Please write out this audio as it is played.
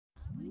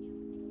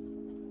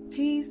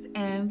Peace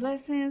and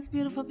blessings,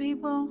 beautiful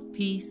people.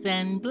 Peace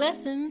and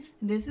blessings.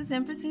 This is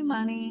Empress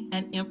Imani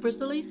And Empress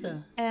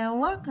Elisa.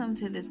 And welcome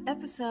to this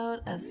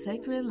episode of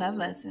Sacred Love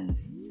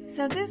Lessons.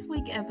 So this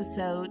week's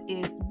episode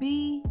is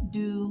Be,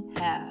 Do,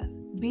 Have.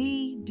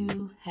 Be,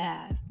 Do,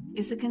 Have.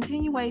 It's a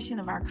continuation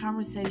of our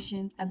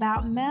conversation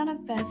about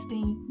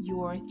manifesting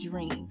your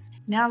dreams.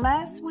 Now,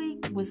 last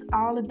week was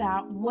all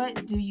about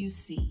what do you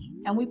see?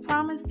 And we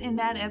promised in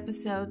that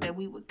episode that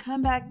we would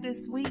come back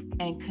this week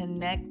and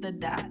connect the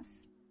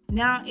dots.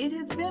 Now, it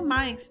has been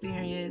my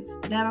experience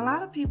that a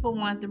lot of people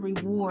want the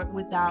reward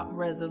without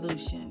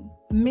resolution.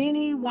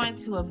 Many want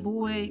to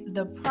avoid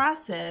the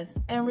process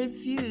and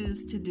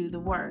refuse to do the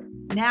work.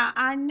 Now,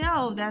 I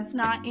know that's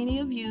not any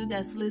of you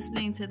that's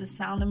listening to the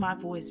sound of my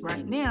voice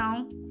right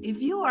now.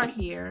 If you are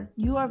here,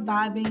 you are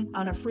vibing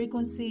on a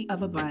frequency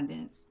of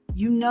abundance.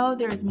 You know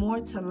there's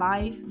more to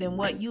life than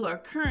what you are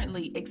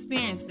currently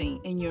experiencing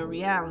in your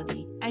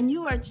reality, and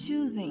you are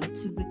choosing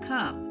to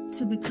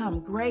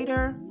become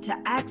greater, to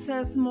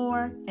access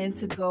more, and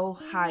to go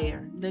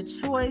higher. The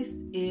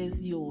choice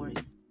is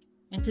yours.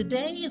 And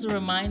today is a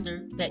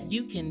reminder that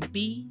you can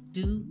be,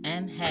 do,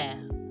 and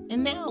have.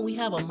 And now we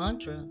have a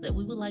mantra that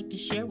we would like to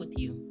share with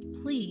you.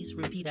 Please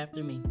repeat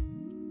after me.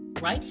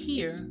 Right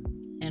here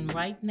and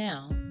right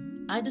now,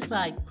 I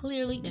decide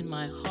clearly in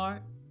my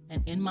heart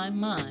and in my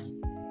mind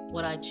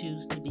what I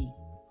choose to be,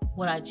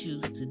 what I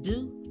choose to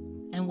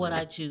do, and what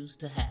I choose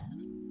to have.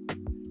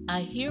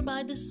 I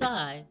hereby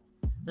decide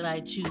that I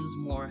choose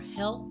more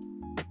health,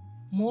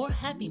 more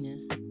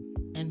happiness,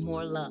 and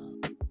more love,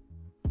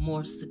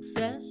 more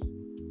success,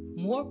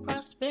 more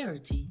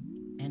prosperity,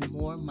 and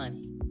more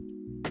money.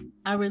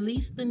 I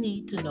release the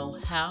need to know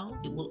how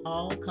it will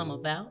all come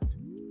about.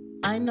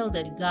 I know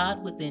that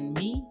God within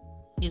me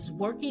is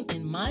working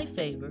in my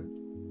favor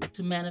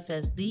to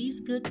manifest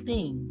these good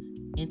things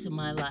into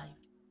my life.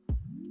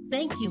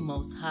 Thank you,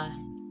 Most High.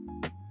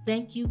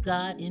 Thank you,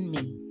 God in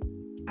me.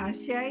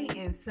 Ashe,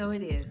 and so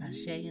it is.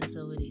 Ashe, and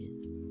so it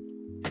is.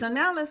 So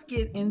now let's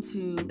get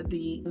into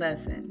the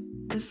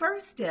lesson. The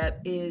first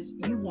step is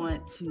you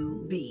want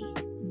to be.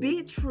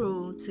 Be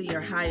true to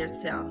your higher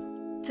self.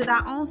 To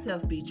thy own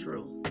self be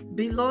true.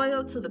 Be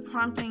loyal to the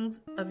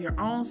promptings of your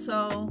own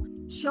soul.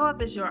 Show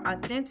up as your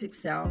authentic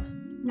self.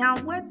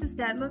 Now, what does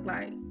that look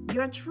like?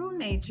 Your true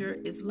nature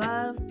is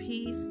love,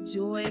 peace,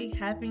 joy,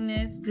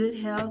 happiness, good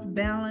health,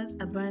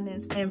 balance,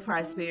 abundance, and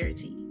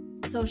prosperity.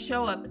 So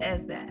show up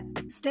as that.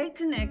 Stay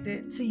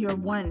connected to your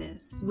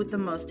oneness with the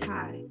Most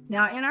High.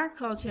 Now, in our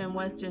culture in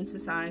Western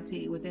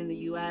society within the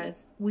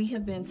U.S., we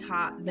have been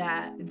taught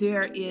that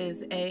there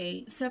is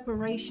a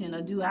separation,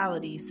 a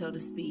duality, so to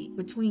speak,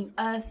 between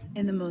us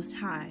and the Most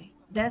High.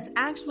 That's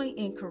actually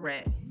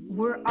incorrect.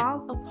 We're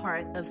all a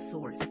part of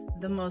Source,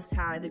 the Most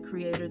High, the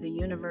Creator, the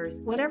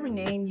universe, whatever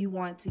name you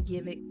want to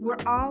give it.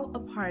 We're all a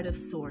part of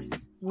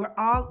Source. We're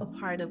all a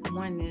part of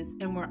oneness,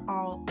 and we're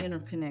all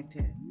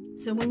interconnected.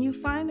 So when you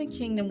find the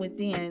kingdom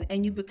within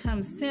and you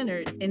become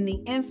centered in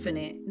the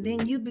infinite,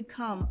 then you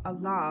become a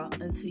law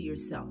unto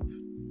yourself.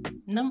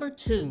 Number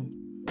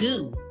 2,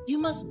 do. You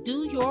must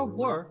do your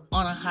work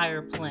on a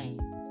higher plane.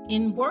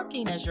 In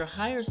working as your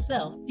higher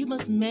self, you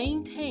must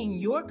maintain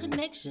your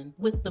connection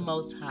with the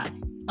Most High.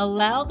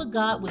 Allow the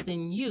God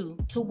within you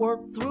to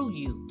work through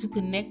you to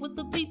connect with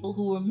the people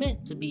who were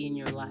meant to be in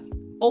your life.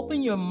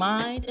 Open your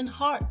mind and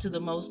heart to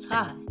the Most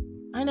High.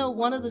 I know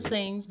one of the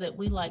sayings that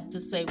we like to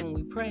say when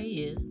we pray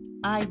is,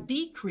 I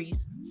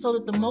decrease so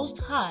that the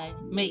Most High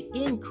may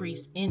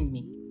increase in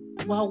me.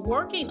 While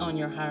working on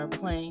your higher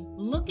plane,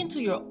 look into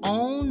your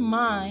own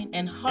mind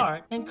and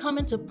heart and come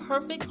into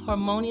perfect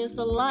harmonious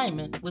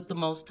alignment with the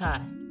Most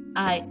High.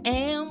 I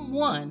am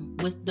one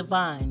with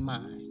divine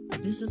mind.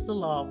 This is the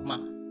law of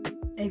mind.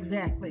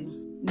 Exactly.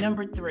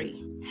 Number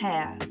 3,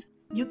 have.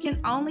 You can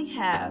only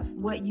have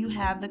what you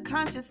have the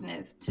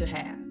consciousness to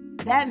have.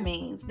 That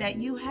means that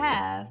you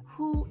have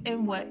who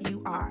and what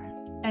you are.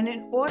 And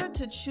in order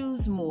to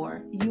choose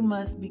more, you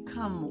must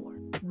become more.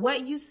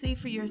 What you see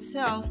for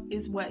yourself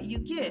is what you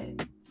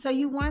get. So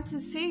you want to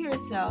see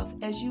yourself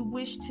as you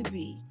wish to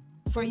be.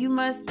 For you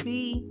must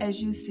be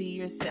as you see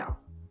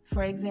yourself.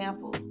 For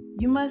example,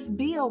 you must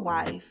be a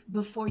wife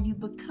before you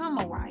become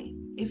a wife.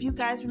 If you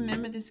guys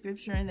remember the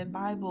scripture in the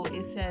Bible,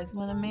 it says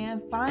when a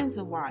man finds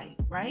a wife,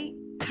 right?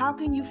 How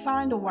can you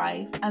find a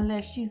wife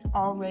unless she's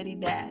already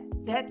that?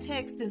 That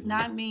text does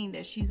not mean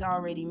that she's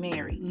already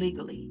married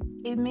legally.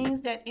 It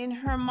means that in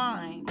her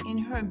mind, in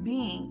her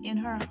being, in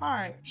her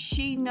heart,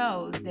 she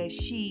knows that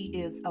she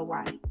is a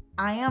wife.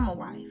 I am a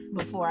wife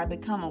before I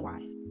become a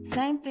wife.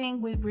 Same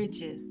thing with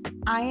riches.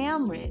 I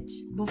am rich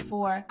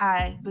before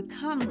I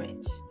become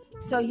rich.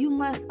 So you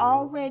must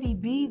already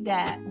be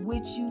that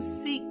which you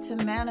seek to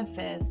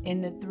manifest in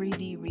the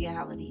 3D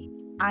reality.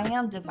 I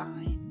am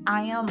divine.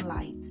 I am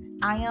light.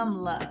 I am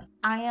love.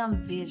 I am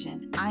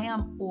vision. I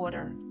am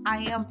order. I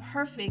am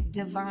perfect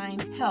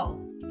divine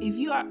health. If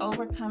you are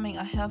overcoming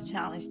a health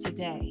challenge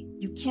today,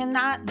 you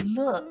cannot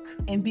look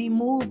and be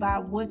moved by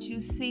what you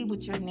see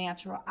with your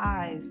natural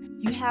eyes.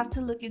 You have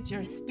to look at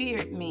your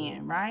spirit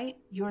man, right?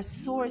 Your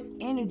source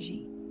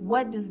energy.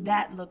 What does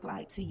that look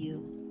like to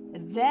you?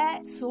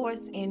 That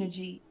source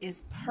energy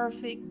is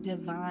perfect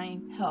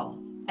divine health.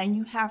 And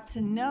you have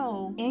to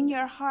know in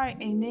your heart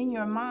and in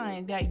your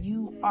mind that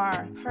you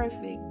are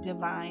perfect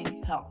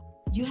divine health.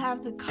 You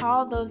have to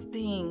call those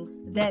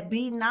things that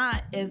be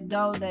not as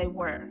though they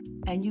were.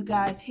 And you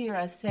guys hear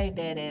us say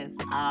that as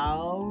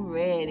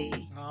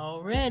already.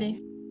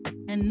 Already.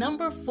 And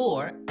number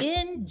 4,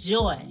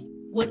 enjoy.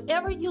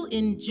 Whatever you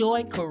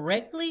enjoy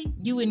correctly,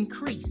 you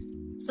increase.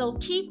 So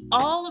keep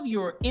all of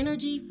your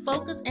energy,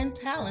 focus, and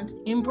talents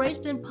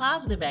embraced in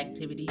positive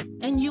activities,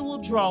 and you will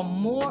draw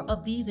more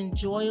of these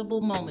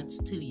enjoyable moments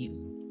to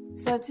you.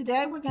 So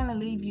today we're going to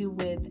leave you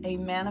with a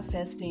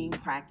manifesting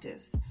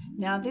practice.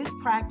 Now, this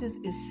practice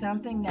is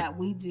something that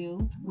we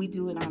do. We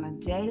do it on a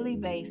daily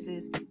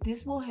basis.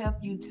 This will help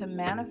you to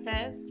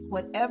manifest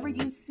whatever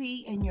you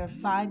see in your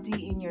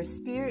 5D, in your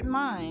spirit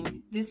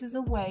mind. This is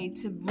a way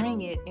to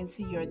bring it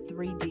into your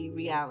 3D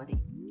reality.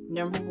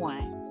 Number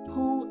 1.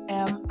 Who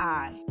am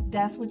I?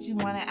 That's what you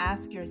want to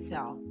ask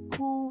yourself.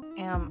 Who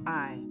am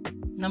I?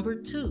 Number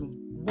 2,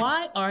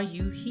 why are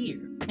you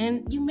here?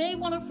 And you may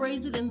want to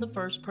phrase it in the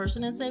first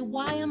person and say,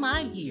 why am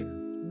I here?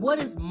 What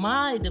is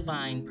my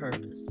divine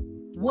purpose?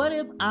 What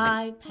am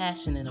I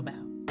passionate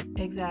about?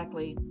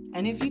 Exactly.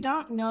 And if you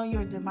don't know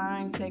your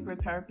divine sacred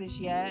purpose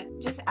yet,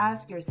 just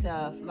ask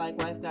yourself, like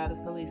Wife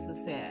Goddess Elisa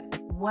said,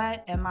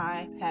 what am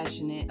I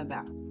passionate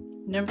about?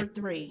 Number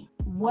 3,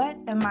 what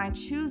am I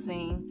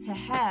choosing to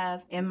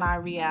have in my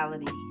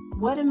reality?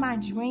 What am I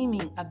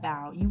dreaming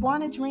about? You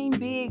want to dream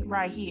big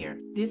right here.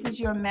 This is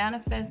your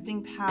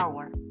manifesting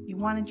power. You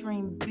want to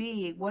dream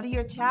big. What are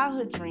your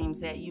childhood dreams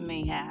that you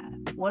may have?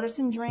 What are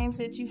some dreams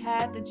that you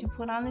had that you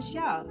put on the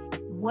shelf?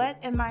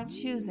 What am I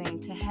choosing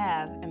to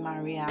have in my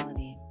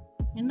reality?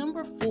 And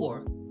number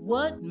 4,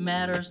 what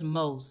matters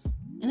most?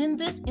 And in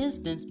this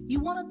instance, you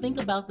want to think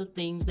about the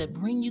things that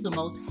bring you the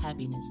most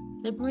happiness,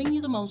 that bring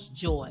you the most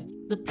joy,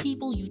 the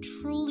people you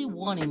truly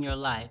want in your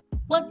life.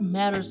 What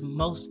matters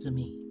most to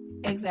me?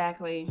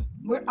 Exactly.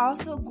 We're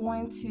also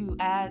going to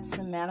add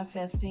some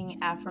manifesting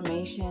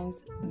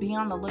affirmations. Be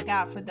on the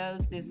lookout for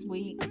those this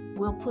week.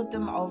 We'll put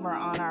them over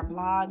on our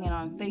blog and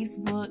on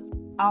Facebook.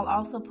 I'll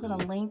also put a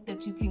link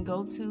that you can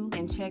go to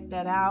and check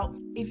that out.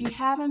 If you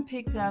haven't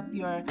picked up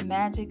your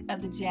Magic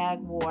of the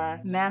Jaguar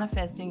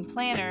Manifesting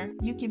Planner,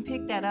 you can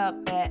pick that up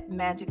at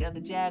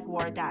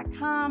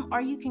magicofthejaguar.com,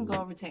 or you can go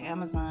over to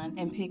Amazon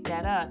and pick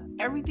that up.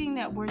 Everything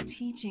that we're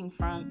teaching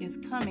from is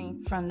coming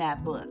from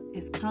that book.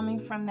 It's coming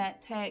from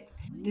that text.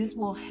 This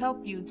will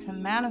help you to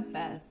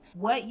manifest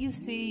what you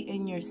see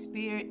in your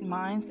spirit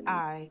mind's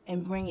eye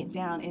and bring it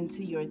down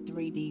into your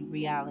 3D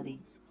reality.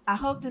 I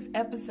hope this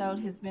episode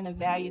has been of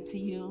value to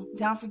you.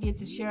 Don't forget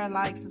to share,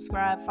 like,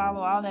 subscribe,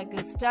 follow, all that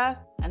good stuff.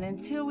 And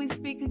until we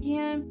speak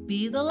again,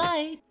 Be the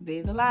light.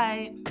 Be the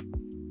light.